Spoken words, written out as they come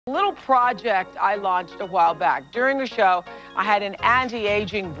A little project I launched a while back. During a show, I had an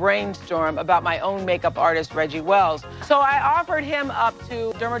anti-aging brainstorm about my own makeup artist, Reggie Wells. So I offered him up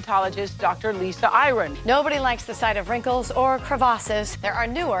to dermatologist Dr. Lisa Airan. Nobody likes the sight of wrinkles or crevasses. There are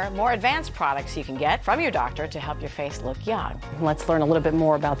newer, more advanced products you can get from your doctor to help your face look young. Let's learn a little bit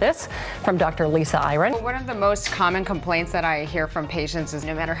more about this from Dr. Lisa Airan. One of the most common complaints that I hear from patients is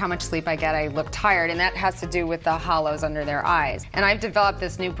no matter how much sleep I get, I look tired, and that has to do with the hollows under their eyes. And I've developed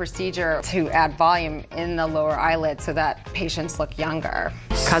this new procedure to add volume in the lower eyelid so that patients look younger.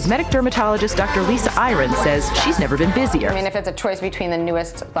 Cosmetic dermatologist Dr. Lisa Airan says she's never been busier. I mean, if it's a choice between the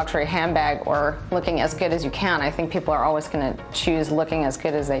newest luxury handbag or looking as good as you can, I think people are always going to choose looking as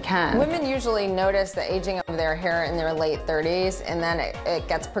good as they can. Women usually notice the aging of their hair in their late 30s, and then it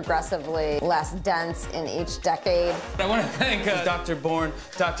gets progressively less dense in each decade. I want to thank Dr. Bourne,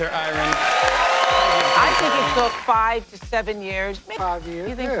 Dr. Airan. I think it took 5 to 7 years. 5 years.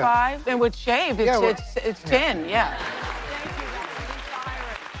 You think 5? And with shave, it's 10, yeah.